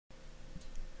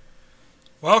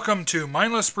Welcome to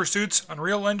Mindless Pursuit's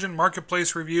Unreal Engine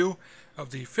Marketplace review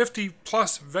of the 50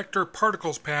 Plus Vector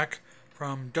Particles Pack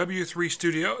from W3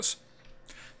 Studios.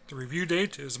 The review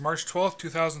date is March 12,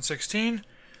 2016.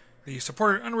 The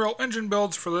supported Unreal Engine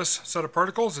builds for this set of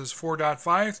particles is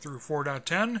 4.5 through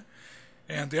 4.10,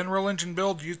 and the Unreal Engine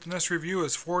build used in this review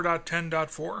is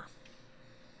 4.10.4.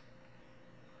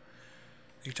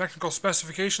 The technical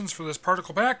specifications for this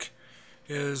particle pack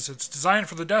is it's designed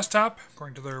for the desktop,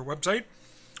 according to their website,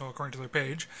 according to their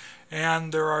page,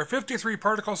 and there are 53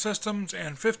 particle systems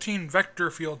and 15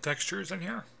 vector field textures in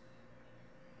here.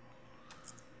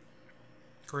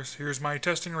 Of course, here's my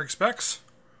testing rig specs.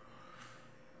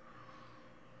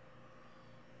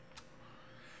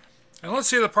 And let's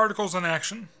see the particles in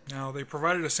action. Now, they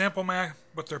provided a sample map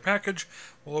with their package.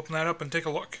 We'll open that up and take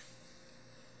a look.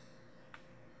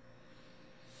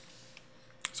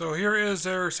 So here is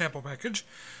their sample package,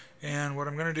 and what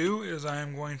I'm going to do is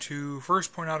I'm going to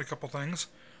first point out a couple things.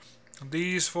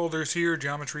 These folders here,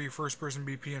 Geometry, First Person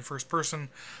BP, and First Person,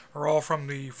 are all from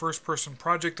the First Person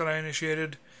project that I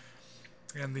initiated,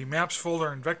 and the Maps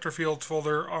folder and Vector Fields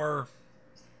folder are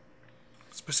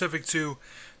specific to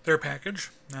their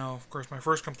package. Now, of course, my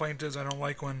first complaint is I don't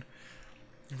like when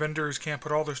vendors can't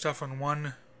put all their stuff in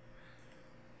one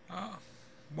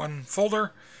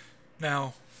folder.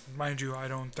 Now, mind you, I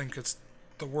don't think it's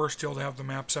the worst deal to have the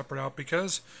map separate out,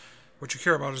 because what you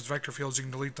care about is vector fields. You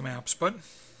can delete the maps, but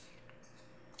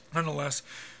nonetheless,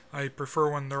 I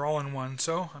prefer when they're all in one,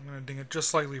 so I'm going to ding it just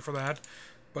slightly for that.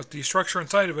 But the structure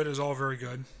inside of it is all very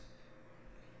good.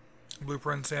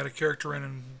 Blueprints, they had a character in,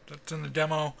 and that's in the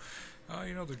demo.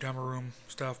 You know, the demo room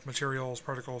stuff, materials,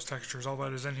 particles, textures, all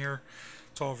that is in here.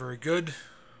 It's all very good.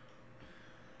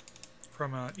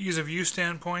 From an ease of use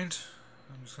standpoint,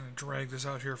 I'm just going to drag this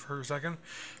out here for a second.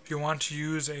 If you want to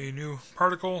use a new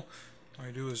particle, all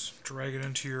you do is drag it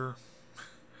into your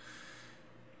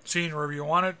scene wherever you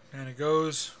want it, and it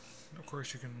goes. Of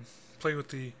course, you can play with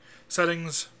the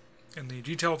settings in the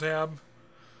Detail tab.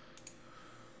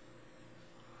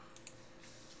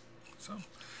 So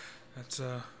that's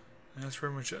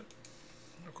pretty much it.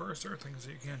 Of course, there are things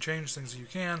that you can't change, things that you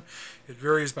can. It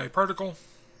varies by particle.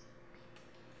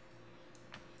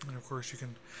 And of course, you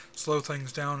can slow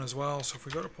things down as well. So if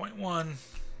we go to 0.1,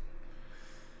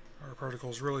 our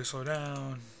particles really slow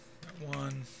down at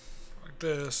 1, like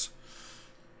this,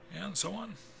 and so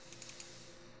on.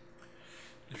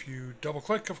 If you double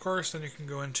click, of course, then you can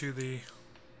go into the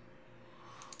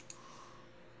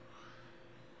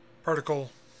particle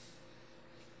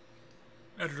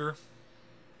editor,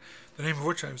 the name of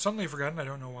which I've suddenly forgotten, I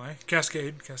don't know why.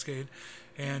 Cascade,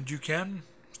 and you can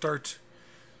start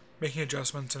making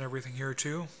adjustments and everything here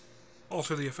to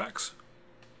alter the effects.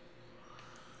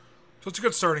 So it's a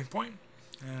good starting point,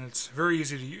 and it's very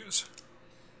easy to use.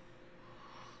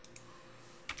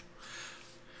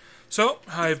 So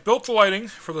I've built the lighting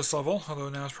for this level, although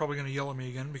now it's probably going to yell at me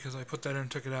again because I put that in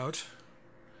and took it out.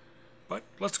 But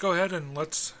let's go ahead and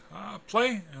let's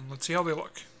play, and let's see how they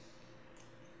look.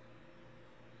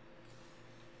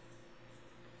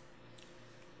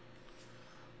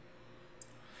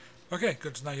 Okay,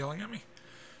 good, it's not yelling at me.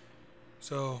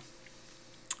 So,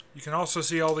 you can also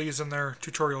see all these in their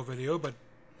tutorial video, but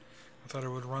I thought I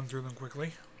would run through them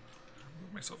quickly.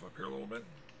 Move myself up here a little bit,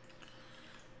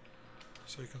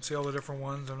 so you can see all the different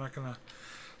ones. I'm not going to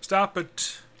stop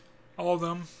at all of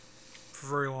them for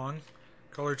very long.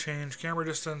 Color change, camera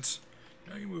distance.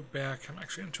 Now you move back. I'm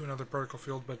actually into another particle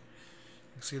field, but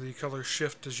you can see the colors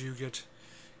shift as you get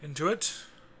into it.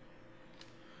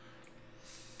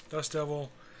 Dust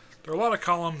Devil. There are a lot of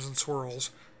columns and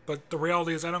swirls, but the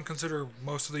reality is I don't consider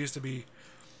most of these to be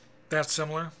that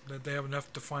similar, that they have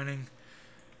enough defining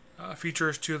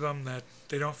features to them that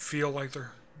they don't feel like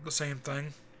they're the same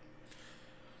thing.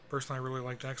 Personally, I really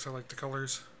like that because I like the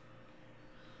colors.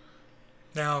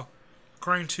 Now,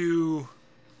 according to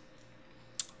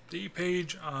the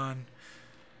page on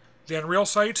the Unreal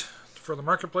site for the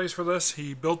marketplace for this,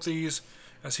 he built these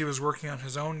as he was working on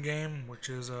his own game, which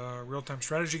is a real-time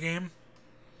strategy game.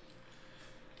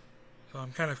 So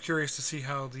I'm kind of curious to see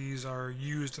how these are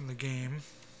used in the game.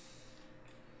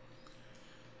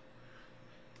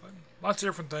 But lots of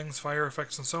different things, fire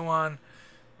effects and so on.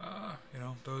 You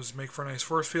know, those make for a nice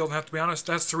force field. And I have to be honest,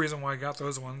 that's the reason why I got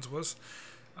those ones, was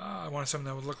I wanted something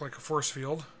that would look like a force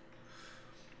field.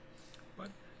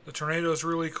 But the tornado is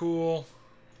really cool.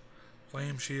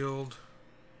 Flame shield,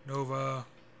 Nova,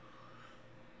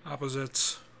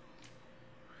 opposites,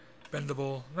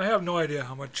 bendable. And I have no idea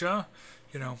how much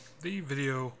you know, the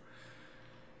video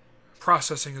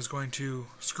processing is going to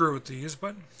screw with these,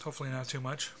 but hopefully not too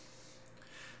much.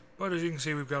 But as you can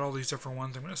see, we've got all these different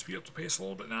ones. I'm going to speed up the pace a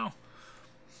little bit now,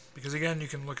 because again, you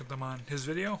can look at them on his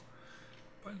video.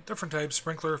 But different types,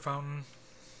 sprinkler, fountain.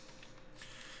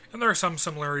 And there are some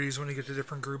similarities when you get to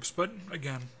different groups, but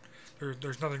again,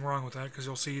 there's nothing wrong with that, because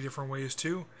you'll see different ways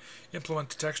to implement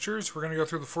the textures. We're going to go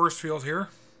through the force field here.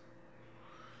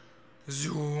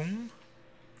 Zoom.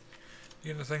 You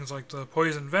get into things like the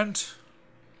poison vent,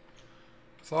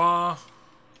 thaw,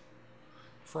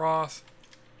 froth.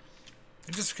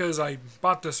 And just because I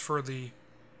bought this for the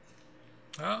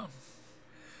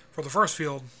force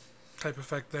field type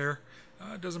effect there,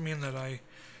 doesn't mean that I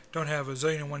don't have a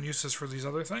zillion and one uses for these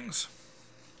other things.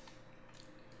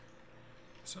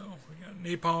 So we got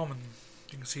napalm, and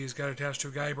you can see he's got it attached to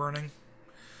a guy burning.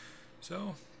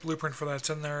 So blueprint for that's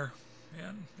in there,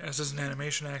 and as is an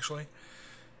animation actually.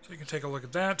 So you can take a look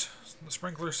at that. The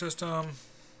sprinkler system,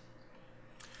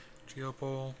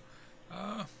 Geopol.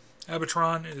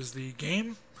 Abatron is the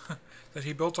game that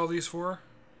he built all these for.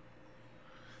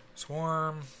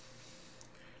 Swarm,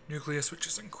 Nucleus, which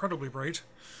is incredibly bright.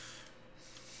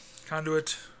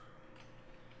 Conduit,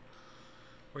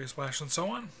 Wave Splash, and so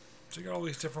on. So you got all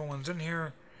these different ones in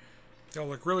here. They all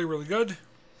look really, really good.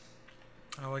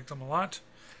 I like them a lot.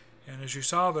 And as you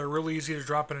saw, they're really easy to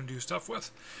drop in and do stuff with.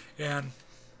 And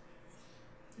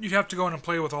you'd have to go in and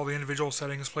play with all the individual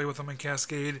settings, play with them in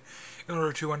Cascade in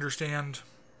order to understand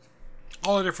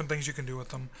all the different things you can do with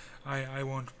them. I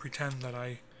won't pretend that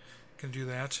I can do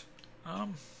that.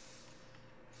 Well,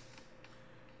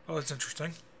 that's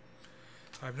interesting.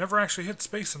 I've never actually hit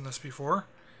space in this before,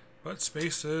 but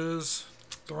space is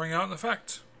throwing out an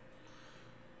effect.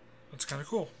 That's kind of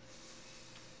cool.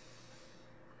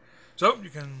 So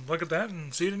you can look at that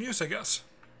and see it in use, I guess.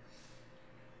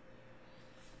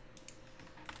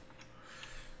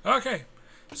 Okay,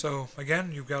 so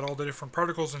again, you've got all the different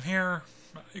particles in here.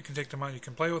 You can take them out, you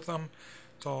can play with them.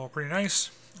 It's all pretty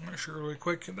nice. I'm going to show you really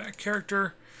quick that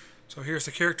character. So here's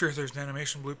the character. There's an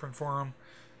animation blueprint for him.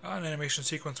 An animation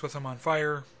sequence with him on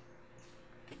fire.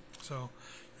 So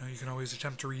you can always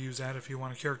attempt to reuse that if you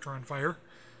want a character on fire.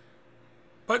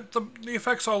 But the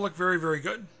effects all look very, very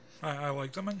good. I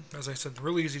like them, and as I said, they're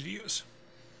really easy to use.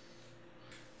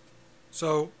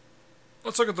 So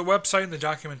let's look at the website and the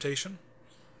documentation.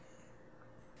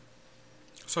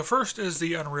 So first is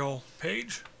the Unreal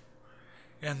page,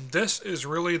 and this is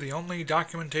really the only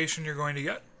documentation you're going to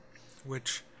get,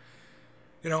 which,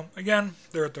 again,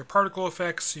 they're particle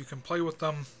effects. You can play with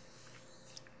them,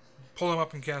 pull them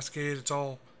up in Cascade. It's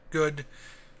all good.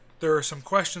 There are some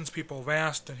questions people have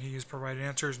asked, and he's provided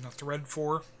answers in a thread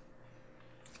for.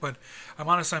 But I'm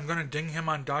honest, I'm going to ding him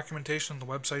on documentation on the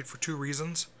website for two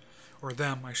reasons. Or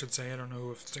them, I should say. I don't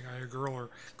know if it's a guy or girl or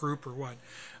group or what.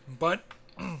 But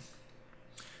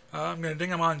I'm going to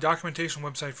ding him on documentation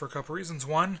website for a couple reasons.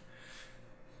 One,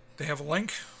 they have a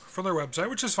link for their website,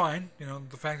 which is fine.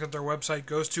 The fact that their website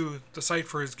goes to the site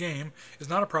for his game is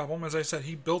not a problem. As I said,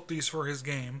 he built these for his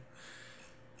game.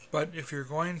 But if you're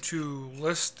going to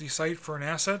list the site for an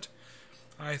asset,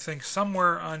 I think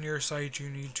somewhere on your site you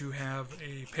need to have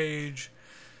a page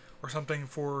or something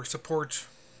for support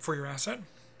for your asset.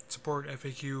 Support,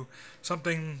 FAQ,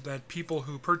 something that people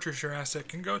who purchase your asset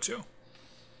can go to.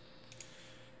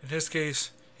 In his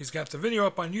case, he's got the video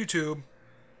up on YouTube,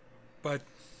 but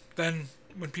then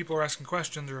when people are asking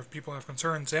questions or if people have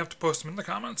concerns, they have to post them in the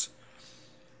comments.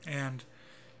 And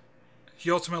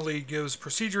he ultimately gives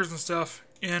procedures and stuff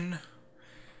in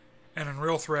an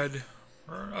Unreal thread,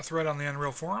 or a thread on the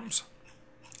Unreal forums.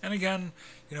 And again,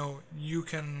 you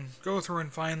can go through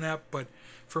and find that, but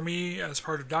for me, as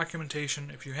part of documentation,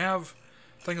 if you have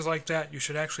things like that, you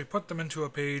should actually put them into a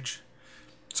page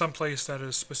someplace that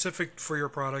is specific for your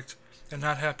product and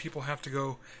not have people have to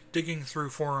go digging through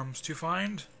forums to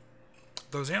find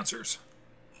those answers.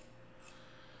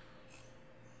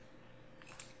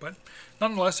 But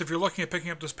nonetheless, if you're looking at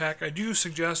picking up this pack, I do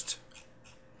suggest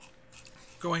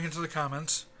going into the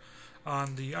comments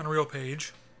on the Unreal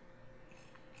page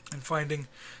and finding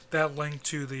that link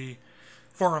to the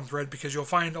forum thread, because you'll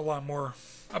find a lot more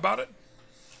about it.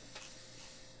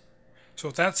 So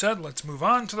with that said, let's move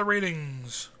on to the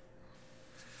ratings.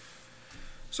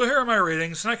 So here are my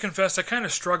ratings, and I confess I kind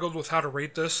of struggled with how to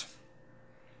rate this,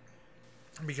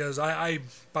 because I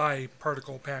buy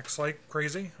particle packs like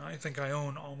crazy. I think I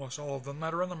own almost all of them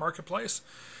that are in the marketplace,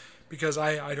 because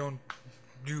I don't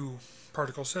do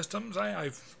particle systems.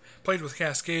 I've played with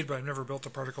Cascade, but I've never built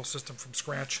a particle system from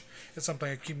scratch. It's something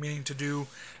I keep meaning to do,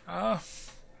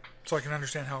 so I can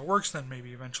understand how it works, then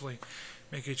maybe eventually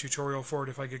make a tutorial for it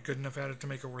if I get good enough at it to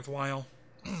make it worthwhile.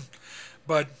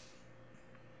 But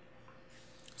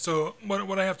so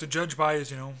what I have to judge by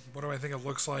is, what do I think it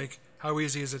looks like? how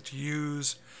easy is it to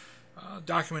use,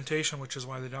 documentation, which is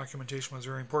why the documentation was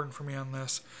very important for me on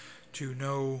this, to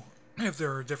know if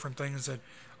there are different things that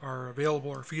are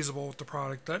available or feasible with the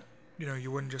product that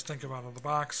you wouldn't just think of out of the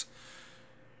box.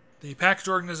 The package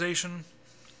organization,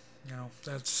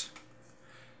 that's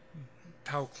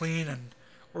how clean and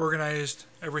organized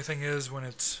everything is when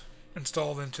it's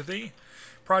installed into the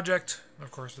project, and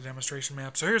of course the demonstration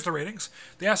map. So here's the ratings.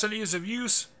 The asset ease of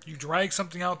use, you drag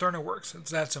something out there and it works.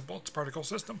 It's that simple. It's a particle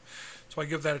system. So I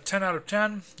give that a 10 out of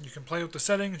 10. You can play with the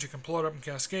settings. You can pull it up in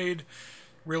Cascade.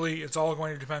 Really, it's all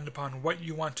going to depend upon what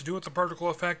you want to do with the particle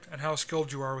effect and how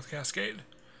skilled you are with Cascade.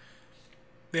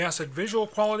 The asset visual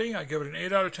quality, I give it an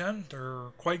 8 out of 10. They're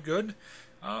quite good.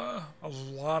 A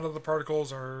lot of the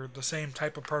particles are the same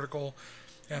type of particle,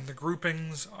 and the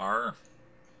groupings are,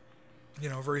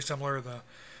 very similar.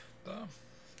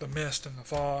 The mist and the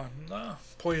thaw and the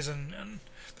poison and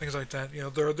things like that.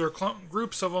 There are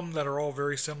groups of them that are all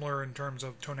very similar in terms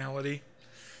of tonality,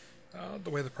 the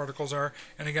way the particles are.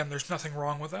 And again, there's nothing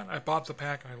wrong with that. I bought the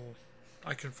pack.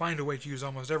 I can find a way to use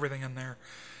almost everything in there,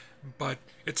 but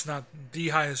it's not the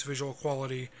highest visual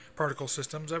quality particle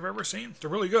systems I've ever seen. They're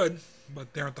really good,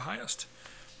 but they aren't the highest.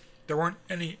 There weren't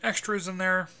any extras in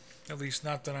there, at least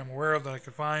not that I'm aware of that I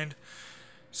could find.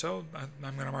 So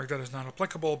I'm going to mark that as not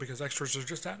applicable, because extras are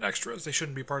just that, extras. They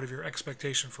shouldn't be part of your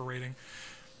expectation for rating.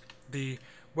 The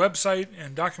website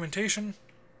and documentation,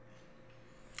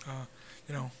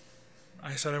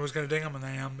 I said I was going to ding them, and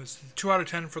I am. It's 2 out of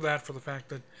 10 for that, for the fact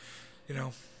that,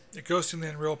 it goes to the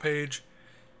Unreal page,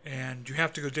 and you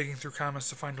have to go digging through comments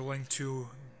to find a link to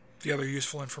the other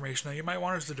useful information that you might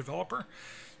want as the developer.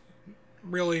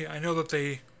 Really, I know that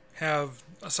they have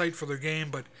a site for their game,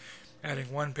 but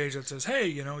adding one page that says, hey,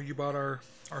 you bought our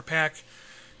pack,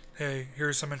 hey,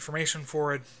 here's some information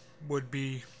for it, would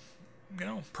be,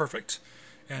 perfect.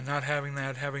 And not having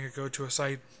that, having it go to a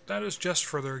site that is just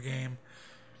for their game.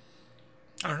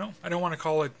 I don't know. I don't want to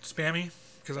call it spammy,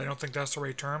 because I don't think that's the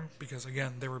right term, because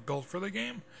again, they were built for the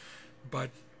game, but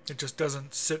it just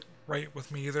doesn't sit right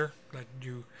with me either, that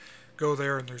you go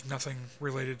there and there's nothing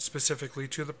related specifically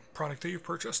to the product that you've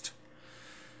purchased.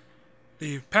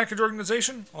 The package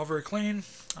organization, all very clean.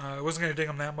 I wasn't going to ding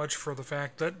them that much for the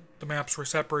fact that the maps were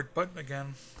separate, but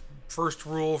again, first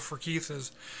rule for Keith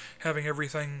is having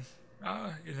everything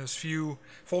in as few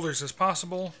folders as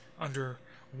possible, under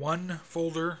one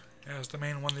folder as the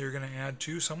main one that you're going to add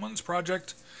to someone's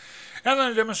project. And then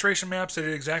the demonstration maps, they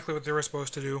did exactly what they were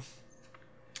supposed to do.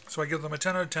 So I give them a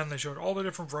 10 out of 10. They showed all the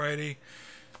different variety.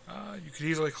 You could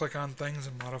easily click on things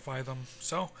and modify them.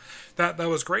 So that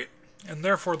was great. And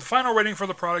therefore, the final rating for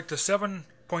the product is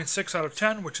 7.6 out of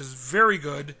 10, which is very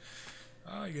good.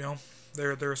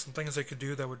 There are some things they could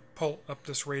do that would pull up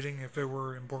this rating if it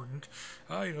were important.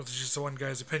 This is just one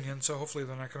guy's opinion, so hopefully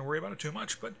they're not going to worry about it too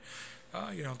much. But,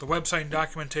 the website and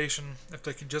documentation, if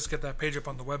they could just get that page up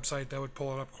on the website, that would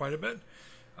pull it up quite a bit.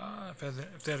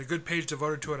 If they had a good page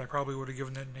devoted to it, I probably would have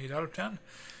given it an 8 out of 10.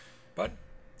 But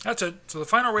that's it. So the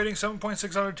final rating,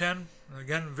 7.6 out of 10.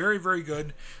 Again, very, very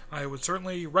good. I would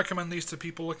certainly recommend these to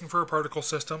people looking for a particle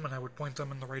system, and I would point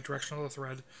them in the right direction of the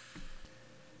thread.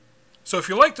 So if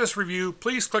you like this review,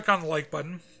 please click on the like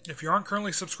button. If you aren't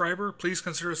currently a subscriber, please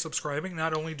consider subscribing.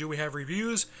 Not only do we have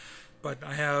reviews, but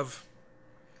I have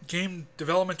game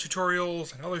development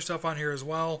tutorials and other stuff on here as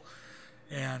well.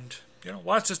 And,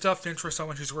 lots of stuff to interest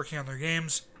someone who's working on their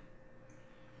games.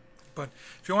 But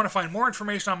if you want to find more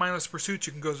information on Mindless Pursuit,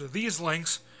 you can go to these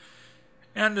links.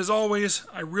 And as always,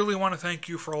 I really want to thank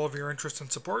you for all of your interest and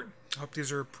support. I hope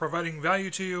these are providing value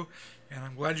to you, and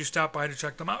I'm glad you stopped by to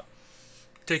check them out.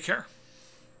 Take care.